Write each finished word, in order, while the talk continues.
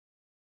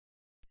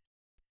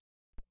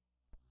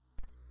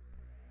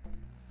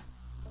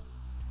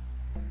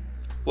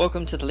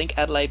Welcome to the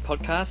LinkAdelaide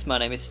podcast. My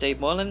name is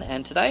Steve Moylan,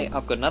 and today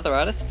I've got another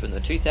artist from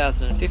the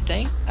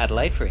 2015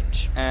 Adelaide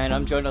Fringe. And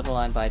I'm joined on the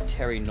line by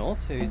Terry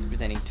North, who's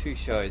presenting two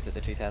shows at the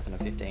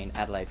 2015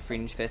 Adelaide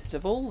Fringe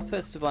Festival. The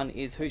first one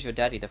is Who's Your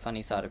Daddy? The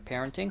Funny Side of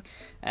Parenting,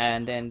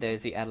 and then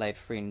there's the Adelaide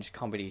Fringe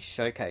Comedy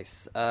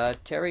Showcase.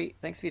 Terry,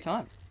 thanks for your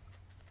time.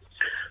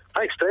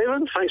 Thanks,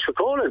 Stephen. Thanks for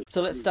calling.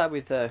 So let's start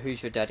with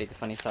Who's Your Daddy? The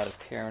Funny Side of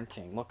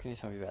Parenting. What can you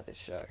tell me about this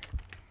show?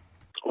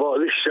 Well,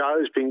 this show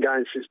has been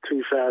going since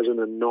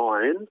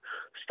 2009.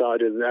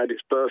 Started at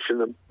its birth in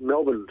the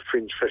Melbourne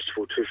Fringe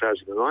Festival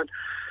 2009.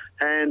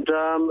 And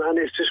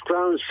it's just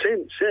grown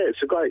since. Yeah,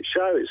 it's a great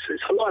show.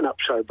 It's a line-up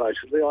show,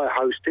 basically. I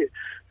host it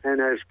and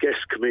have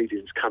guest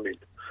comedians come in.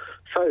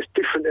 So it's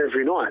different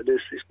every night.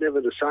 It's never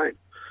the same.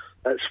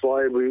 That's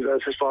why I've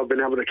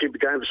been able to keep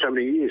it going for so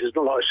many years. It's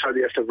not like a show that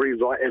you have to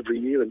rewrite every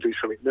year and do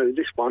something new.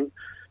 This one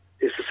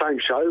is the same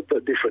show,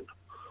 but different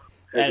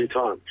every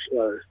time.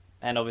 So...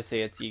 And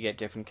obviously you get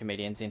different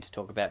comedians in to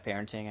talk about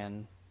parenting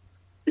and...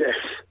 Yes,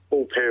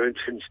 all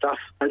parenting stuff.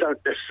 They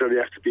don't necessarily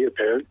have to be a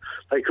parent.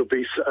 They could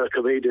be a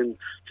comedian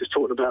just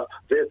talking about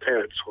their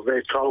parents or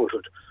their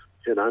childhood,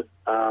 you know.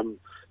 But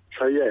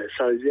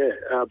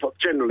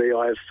generally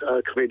I have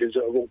comedians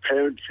that are all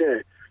parents,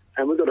 yeah.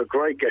 And we've got a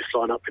great guest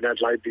lineup in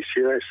Adelaide this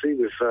year, actually,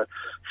 with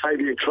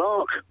Fabian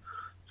Clark,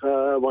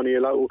 one of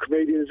your local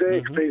comedians there,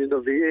 Comedian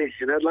of the Year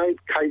in Adelaide,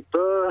 Kate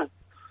Burr,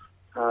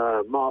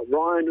 Mark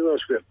Ryan, who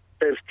else we have?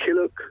 Bev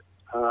Killock,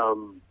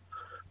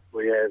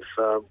 we have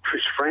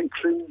Chris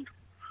Franklin.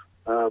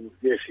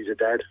 Yes, he's a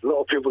dad. A lot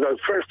of people go,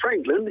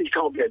 Franklin, he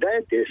can't be a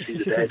dad. Yes,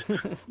 he's a dad.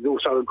 He's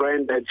also a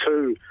granddad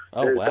too.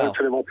 Oh, wow. Don't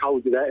tell him I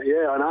told you that.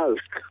 Yeah, I know.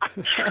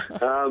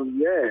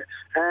 Yeah.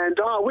 And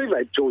we've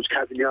had George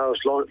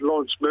Capignaris,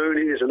 Lawrence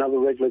Mooney is another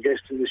regular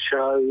guest in the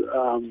show.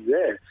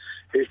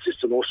 It's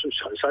just an awesome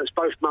show. So it's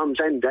both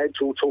mums and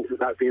dads all talking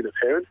about being a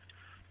parent.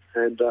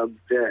 And,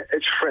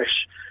 it's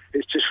fresh.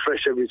 It's just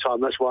fresh every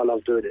time. That's why I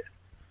love doing it.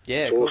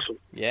 Yeah, it's cool. Awesome.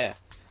 Yeah.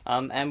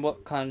 And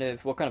what kind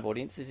of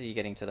audiences are you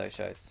getting to those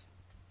shows?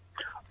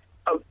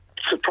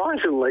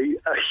 Surprisingly,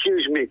 a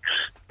huge mix.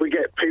 We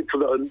get people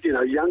that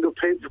are, younger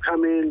people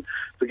come in.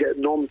 We get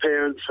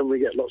non-parents, and we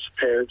get lots of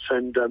parents.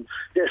 And some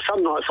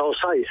nights I'll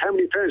say, "How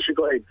many parents we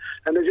got in?"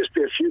 And there'll just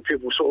be a few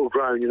people sort of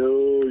groaning,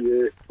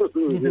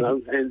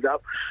 hands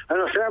up.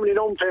 And I say, "How many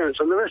non-parents?"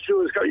 And the rest of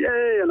us go,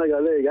 "Yeah," and they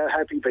go, "There you go,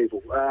 happy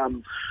people."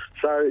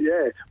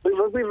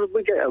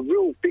 We get a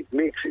real big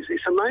mix.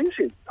 It's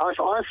amazing. I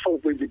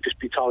thought we would just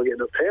be targeting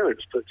the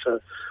parents, but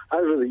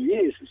over the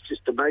years, it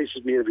just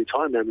amazes me every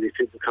time how many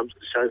people come to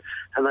the show,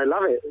 and they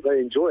love it. They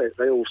enjoy it.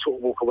 They all sort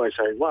of walk away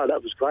saying, "Wow,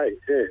 that was great."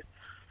 Yeah.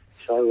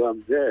 So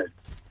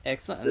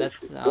excellent. And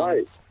that's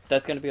great.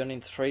 That's going to be on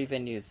in 3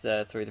 venues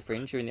through the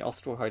Fringe. You're in the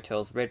Austral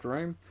Hotel's Red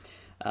Room.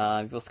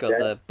 You've also got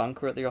the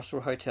Bunker at the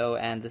Austral Hotel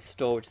and the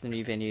Store, which is the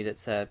new venue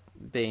that's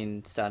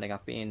been starting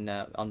up in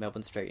on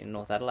Melbourne Street in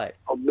North Adelaide.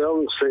 On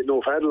Melbourne Street,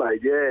 North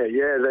Adelaide, yeah.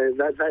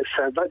 That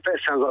sounds like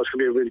it's going to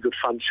be a really good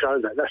fun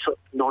show. That's at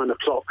 9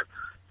 o'clock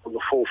on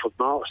the 4th of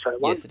March. That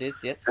one. Yes, it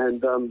is. Yes.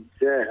 And and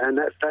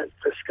that's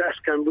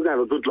going. We're going to have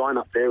a good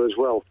lineup there as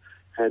well.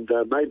 And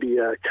maybe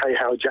Kay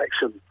Howard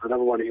Jackson,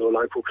 another one of your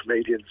local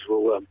comedians,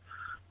 will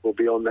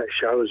be on that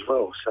show as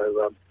well.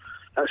 So.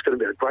 That's going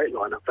to be a great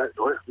lineup that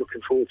night.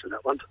 Looking forward to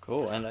that one.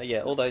 Cool. And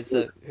all those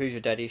Who's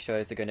Your Daddy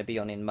shows are going to be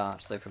on in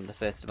March. So from the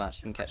 1st of March,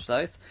 you can catch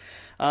those.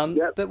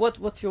 But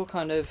what's your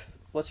kind of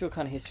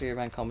history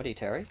around comedy,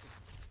 Terry?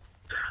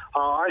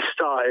 I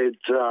started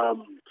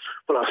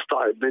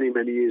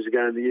many years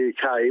ago in the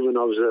UK when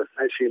I was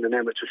actually in an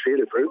amateur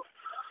theatre group,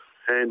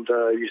 and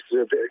used to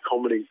do a bit of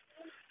comedy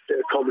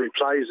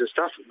plays and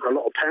stuff, a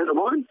lot of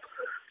pantomime,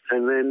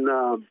 and then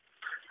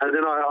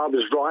I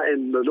was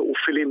writing the little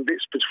fill-in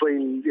bits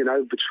between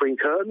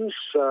curtains,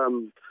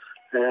 and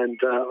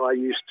I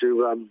used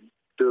to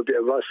do a bit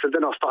of writing. So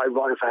then I started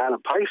writing for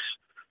Alan Pace,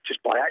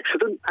 just by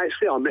accident.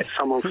 Actually, I met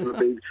someone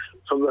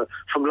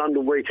from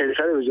London Weekend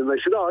Television.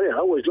 They said, "Oh yeah,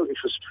 always looking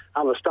for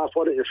other stuff.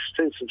 Why don't you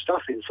send some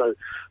stuff in?" So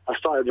I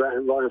started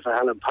writing for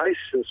Alan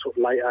Pace in sort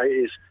of late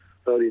 80s,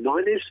 early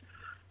 90s,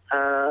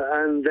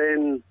 and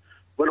then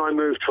when I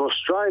moved to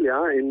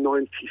Australia in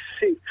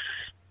 '96.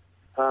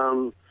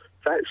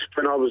 That's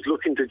when I was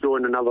looking to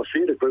join another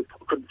theatre group.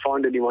 I couldn't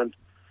find anyone,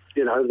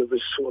 that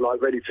was sort of like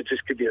ready to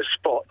just give me a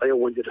spot. They all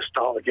wanted to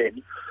start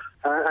again.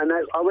 And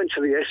I went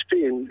to the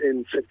SP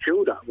in St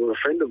Kilda with a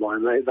friend of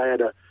mine. They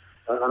had an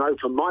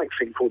open mic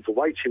thing called The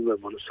Waiting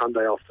Room on a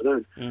Sunday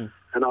afternoon.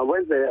 And I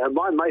went there, and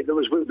my mate that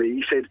was with me,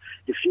 he said,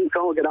 "If you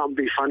can't get up and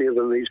be funnier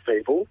than these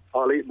people,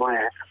 I'll eat my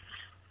hat."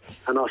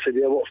 And I said,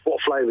 "Yeah, what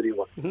flavour do you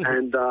want?"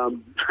 and I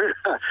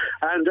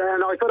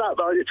got up.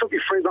 It took me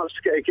 3 months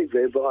to get a gig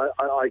there, but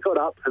I got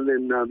up, and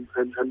then I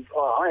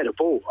had a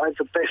ball. I had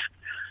the best.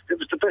 It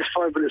was the best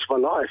 5 minutes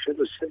of my life. It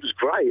was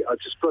great. I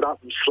just got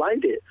up and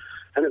slayed it,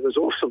 and it was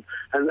awesome.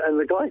 And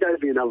the guy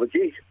gave me another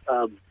gig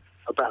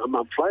about a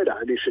month later,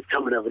 and he said,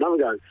 "Come and have another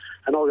go."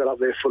 And I got up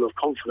there full of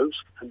confidence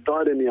and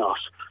died in the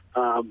arse.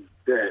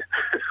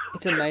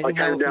 It's amazing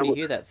how often you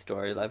hear that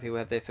story. Like, people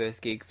have their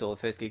first gigs or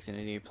first gigs in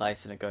a new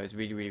place and it goes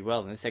really, really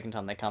well. And the second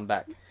time they come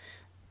back,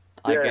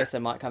 I guess they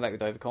might come back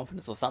with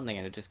overconfidence or something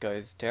and it just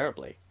goes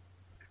terribly.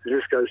 It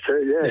just goes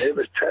it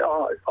was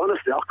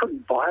honestly, I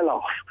couldn't buy a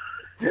laugh.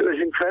 It was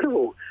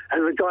incredible.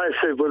 And the guy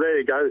said, well, there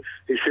you go.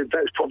 He said,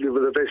 that's probably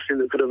the best thing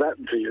that could have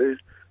happened to you,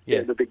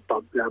 getting the big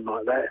bump down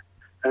like that.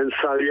 And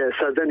so,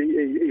 so then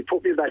he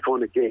put me back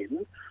on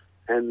again.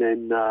 And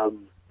then,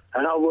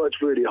 and I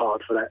worked really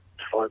hard for that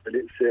 5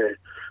 minutes,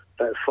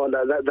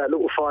 That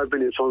little 5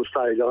 minutes on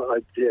stage,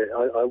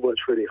 I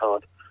worked really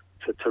hard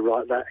to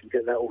write that and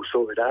get that all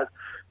sorted out.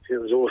 It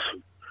was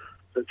awesome.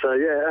 But,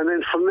 and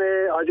then from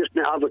there, I just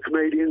met other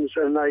comedians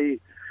and they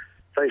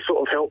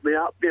sort of helped me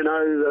up,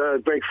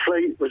 Greg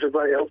Fleet was a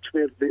great help to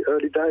me at the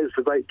early days,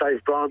 the great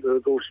Dave Grant, who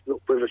of course is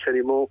not with us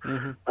anymore,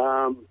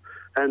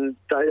 and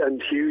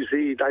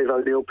Hughesy, Dave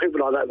O'Neill,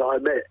 people like that I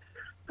met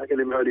back in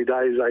the early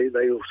days.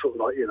 They all sort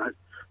of like,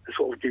 they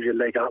sort of give you a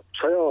leg up,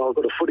 say, I've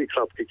got a footy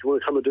club gig, you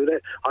want to come and do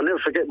that? I'll never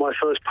forget my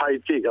first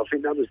paid gig. I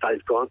think that was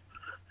Dave Grant,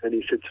 and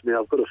he said to me,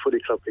 I've got a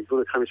footy club gig, you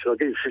want to come? He said, I'll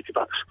give you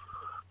 $50.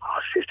 Oh,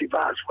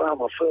 $50, wow,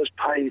 my first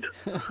paid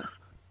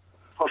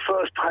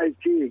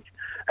gig.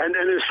 And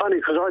it was funny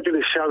because I did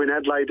a show in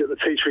Adelaide at the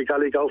Tea Tree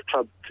Gully Golf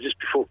Club just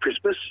before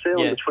Christmas, on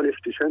the 20th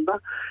of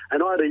December.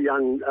 And I had a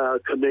young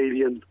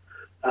comedian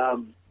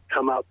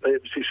come up.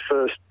 It was his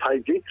first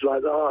paid gig.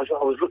 Like, I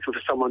was looking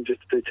for someone just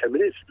to do 10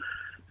 minutes.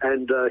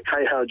 And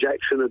K.H.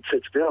 Jackson had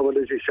said to me, well,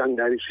 there's this young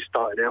man, he's just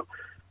starting out.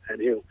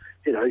 And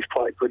he's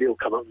quite good, he'll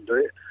come up and do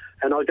it.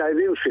 And I gave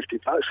him $50,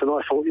 and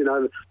I thought,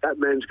 that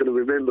man's going to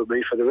remember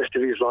me for the rest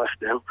of his life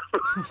now,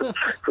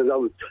 because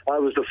I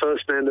was the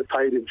first man that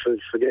paid him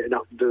for getting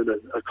up and doing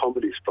a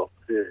comedy spot.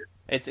 Yeah,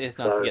 it's nice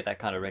to get that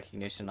kind of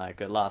recognition. Like,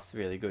 a laugh's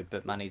really good,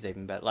 but money's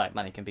even better. Like,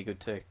 money can be good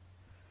too.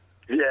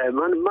 Yeah,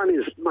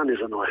 money's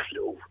a nice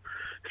little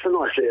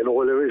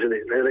oiler, isn't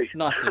it? Really,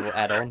 nice little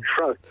add-on.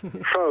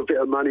 throw a bit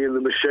of money in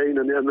the machine,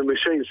 and the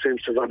machine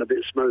seems to run a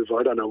bit smoother.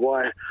 I don't know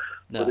why.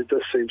 No. But it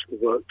does seem to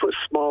work. Put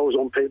smiles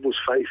on people's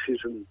faces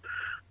and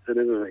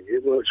everything.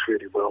 It works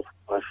really well,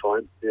 I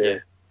find. Yeah.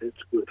 It's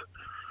good.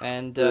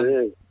 And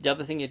the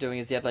other thing you're doing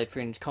is the Adelaide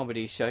Fringe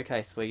Comedy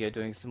Showcase, where you're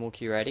doing some more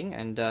curating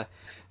and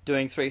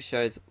doing 3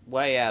 shows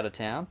way out of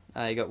town.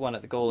 You got one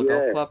at the Gawler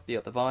Golf Club, you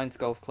got the Vines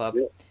Golf Club,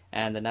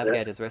 and the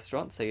Navigators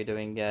Restaurant. So you're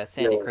doing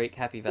Sandy Creek,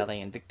 Happy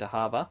Valley, and Victor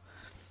Harbour.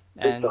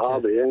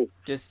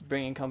 Just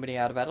bringing comedy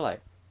out of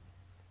Adelaide.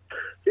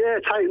 Yeah,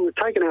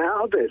 taking it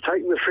out a bit,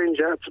 taking the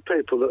fringe out to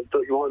people that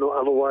you might not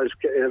otherwise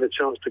have a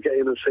chance to get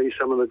in and see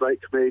some of the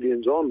great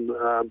comedians on.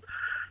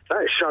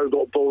 That show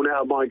got born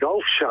out of my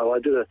golf show. I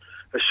did a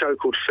show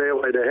called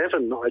Fairway to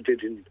Heaven that I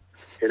did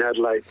in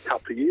Adelaide a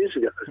couple of years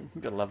ago.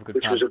 Gotta love a good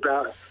which pun. Was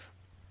about...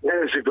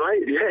 Yeah, it's a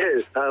great...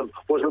 Yeah,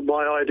 wasn't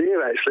my idea,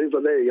 actually,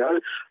 but there you go.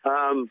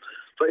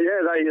 But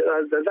yeah,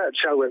 that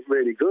show went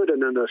really good,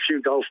 and then a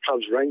few golf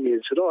clubs rang me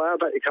and said, how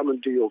about you come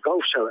and do your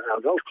golf show at our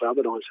golf club?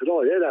 And I said,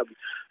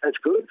 that's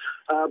good.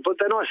 But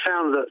then I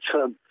found that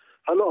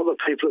a lot of the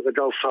people at the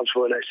golf clubs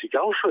weren't actually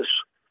golfers.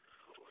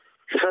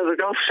 So the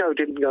golf show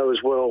didn't go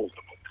as well.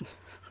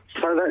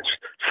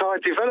 So I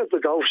developed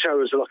the golf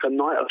show as like a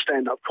night of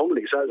stand-up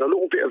comedy. So it's a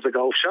little bit of the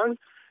golf show,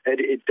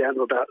 edited down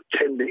to about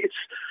 10 minutes.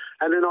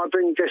 And then I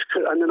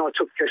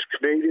took guest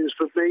comedians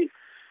with me.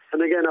 And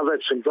again, I've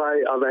had some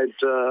great. I've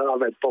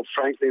had Bob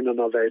Franklin and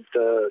I've had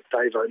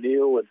Dave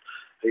O'Neill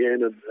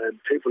and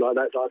people like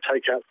that I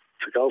take out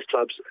to golf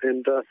clubs.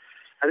 And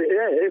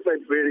it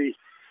went really.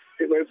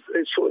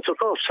 It sort of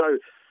took off. So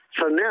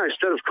now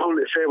instead of calling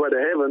it Fairway to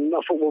Heaven, I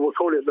thought, well, we'll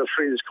call it the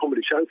Fringe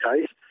Comedy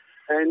Showcase.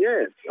 And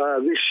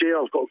this year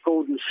I've got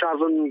Gordon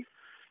Southern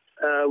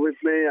with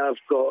me. I've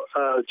got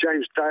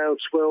James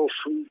Daleswell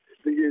from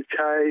the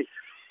UK.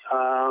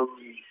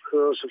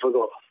 Who else have I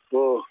got?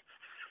 Oh,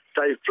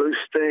 Dave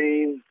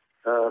Bluestein,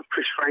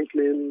 Chris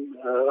Franklin.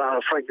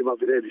 Franklin might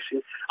be there this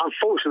year.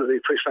 Unfortunately,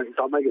 Chris Franklin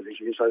can't make it this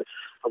year, so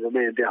I'm a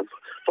man down.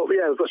 But we've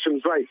got some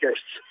great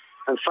guests,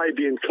 and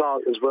Fabian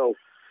Clark as well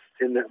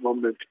in that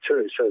one movie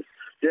too. So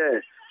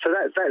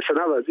that's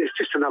another. It's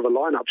just another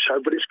lineup show,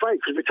 but it's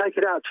great because we take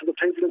it out to the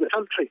people in the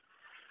country,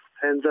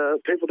 and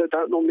people that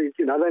don't normally,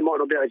 they might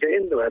not be able to get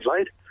into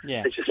Adelaide.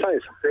 Yeah, as you say,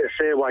 it's a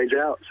fair ways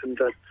out, and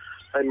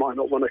they might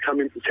not want to come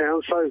into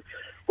town, so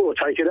we'll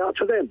take it out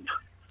to them.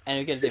 And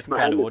you get a different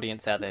kind of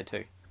audience out there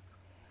too.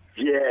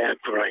 Yeah,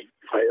 great.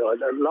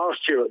 Last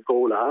year at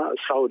Gawler,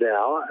 sold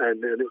out,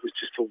 and it was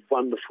just a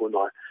wonderful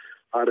night.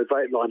 I had a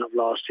great lineup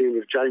last year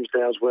with James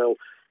Daleswell,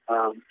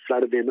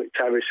 Vladimir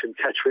McTavish, and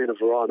Katrina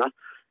Varana.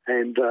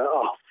 And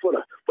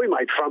we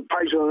made front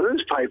page of the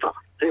newspaper.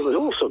 It was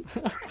awesome.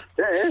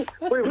 Yeah,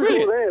 we were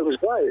all there. It was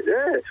great.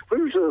 Yeah,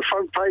 we were the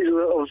front page of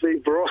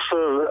the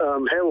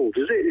Barossa Herald.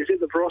 Is it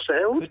the Barossa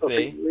Herald? Could be.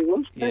 I think it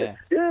was. Yeah.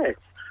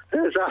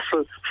 There's us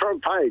for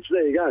front page.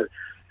 There you go.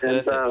 And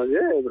it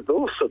was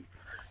awesome.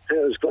 It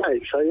was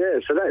great. So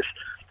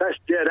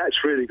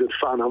that's really good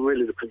fun. I'm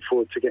really looking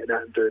forward to getting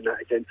out and doing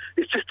that again.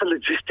 It's just the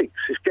logistics.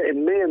 It's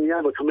getting me and the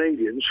other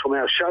comedians from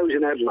our shows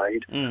in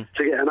Adelaide to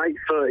get an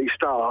 8:30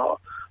 start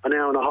an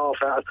hour and a half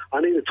out.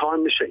 I need a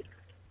time machine.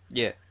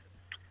 Yeah.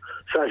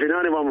 So if you know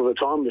anyone with a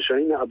time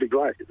machine, that would be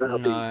great.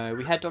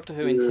 We had Doctor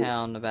Who in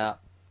town about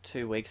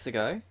 2 weeks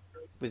ago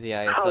with the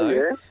ASO. Oh,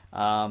 yeah?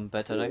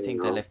 But I don't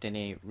think they left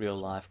any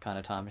real-life kind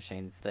of time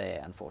machines there,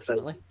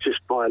 unfortunately.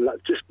 Just my luck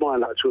to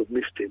have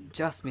missed him.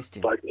 Just missed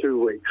him. By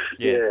 2 weeks.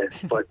 Yeah,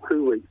 by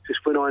 2 weeks.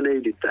 Just when I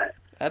needed that.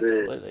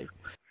 Absolutely.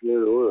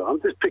 Yeah,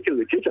 I'm just picking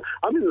the kids up.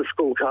 I'm in the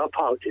school car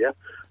park here.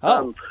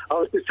 Oh. I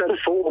was just at a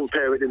form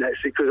parenting,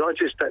 actually, because I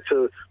just had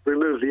to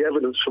remove the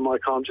evidence from my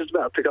car. I'm just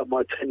about to pick up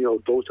my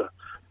 10-year-old daughter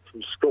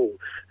from school,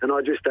 and I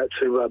just had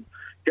to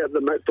get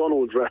the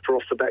McDonald's wrapper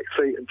off the back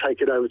seat and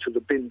take it over to the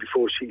bin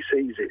before she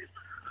sees it.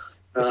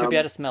 You should be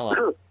able to smell it.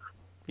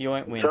 You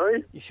won't win.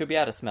 Sorry? You should be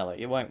able to smell it.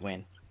 You won't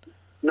win.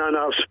 No,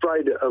 I've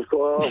sprayed it. I've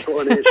got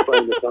an air spray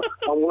in the car.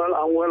 I'm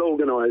well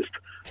organised.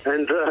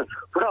 And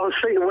when I was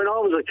thinking, when I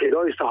was a kid,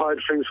 I used to hide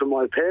things from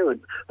my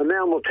parent, and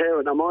now I'm a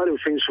parent. I'm hiding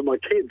things from my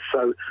kids.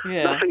 So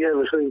nothing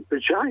ever seems to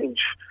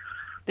change.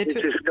 It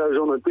just goes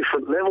on a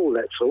different level,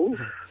 that's all.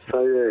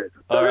 So, yeah.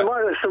 But there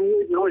might have some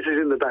weird noises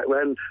in the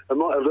background. I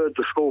might have heard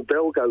the school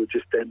bell go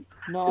just then.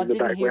 No, I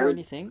didn't hear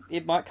anything.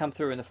 It might come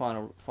through in the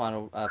final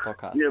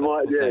podcast.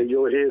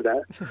 You'll hear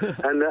that.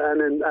 and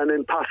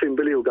then Puffin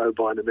Billy will go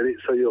by in a minute,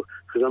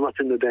 because I'm up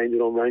in the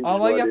Dandenong Ranges. Oh,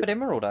 well, you're up at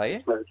Emerald, are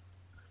you?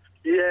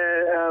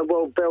 Yeah,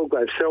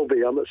 Belgrave,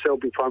 Selby. I'm at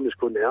Selby Primary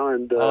School now.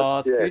 And,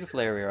 it's a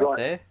beautiful area up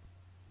there.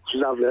 It's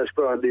lovely. That's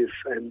where I live,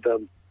 and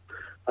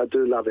I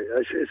do love it.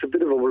 It's a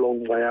bit of a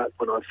long way out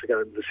when I have to go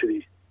into the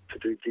city to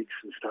do gigs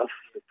and stuff.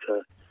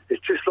 But,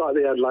 it's just like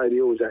the Adelaide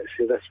Hills,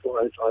 actually. That's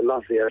why I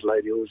love the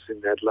Adelaide Hills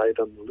in Adelaide.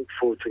 I look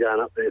forward to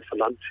going up there for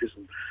lunches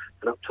and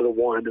up to the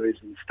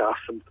wineries and stuff.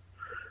 And,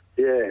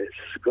 yeah,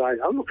 it's great.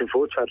 I'm looking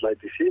forward to Adelaide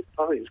this year.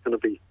 I think it's going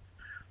to be...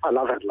 I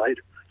love Adelaide.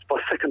 It's my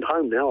second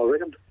home now, I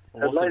reckon.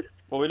 Awesome. Adelaide.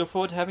 Well, we look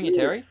forward to having you,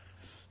 Terry.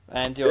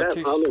 And I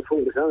look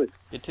forward to coming.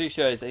 Your two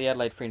shows at the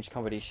Adelaide Fringe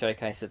Comedy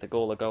Showcase at the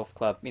Gawler Golf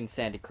Club in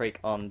Sandy Creek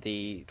on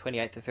the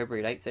 28th of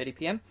February at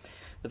 8:30pm,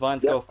 the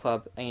Vines Golf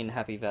Club in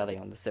Happy Valley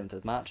on the 7th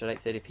of March at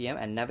 8:30pm,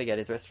 and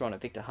Navigators Restaurant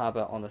at Victor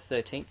Harbour on the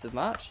 13th of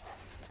March.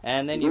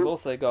 And then you've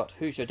also got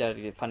Who's Your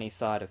Daddy, the funny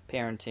side of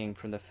parenting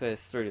from the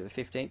 1st through to the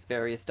 15th,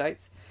 various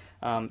dates.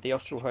 The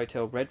Austral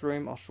Hotel Red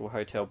Room, Austral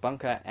Hotel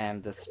Bunker,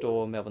 and the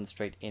Store, Melbourne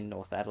Street in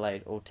North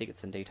Adelaide. All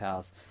tickets and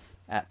details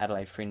at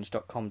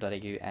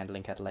adelaidefringe.com.au and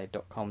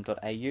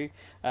linkadelaide.com.au.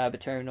 But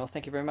Terry North,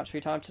 thank you very much for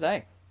your time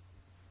today.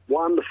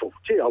 Wonderful.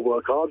 Gee, I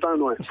work hard,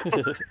 don't I?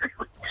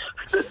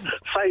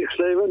 Thanks,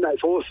 Stephen.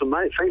 That's awesome,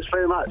 mate. Thanks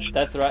very much.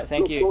 That's all right.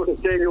 Thank you. Look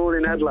forward to seeing you all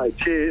in Adelaide.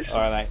 Cheers. All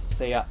right, mate.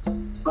 See ya.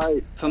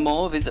 Bye. For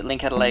more, visit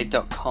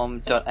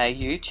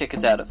linkadelaide.com.au. Check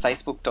us out at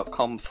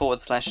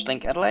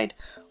facebook.com/linkadelaide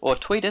or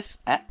tweet us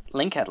at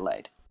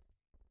linkadelaide.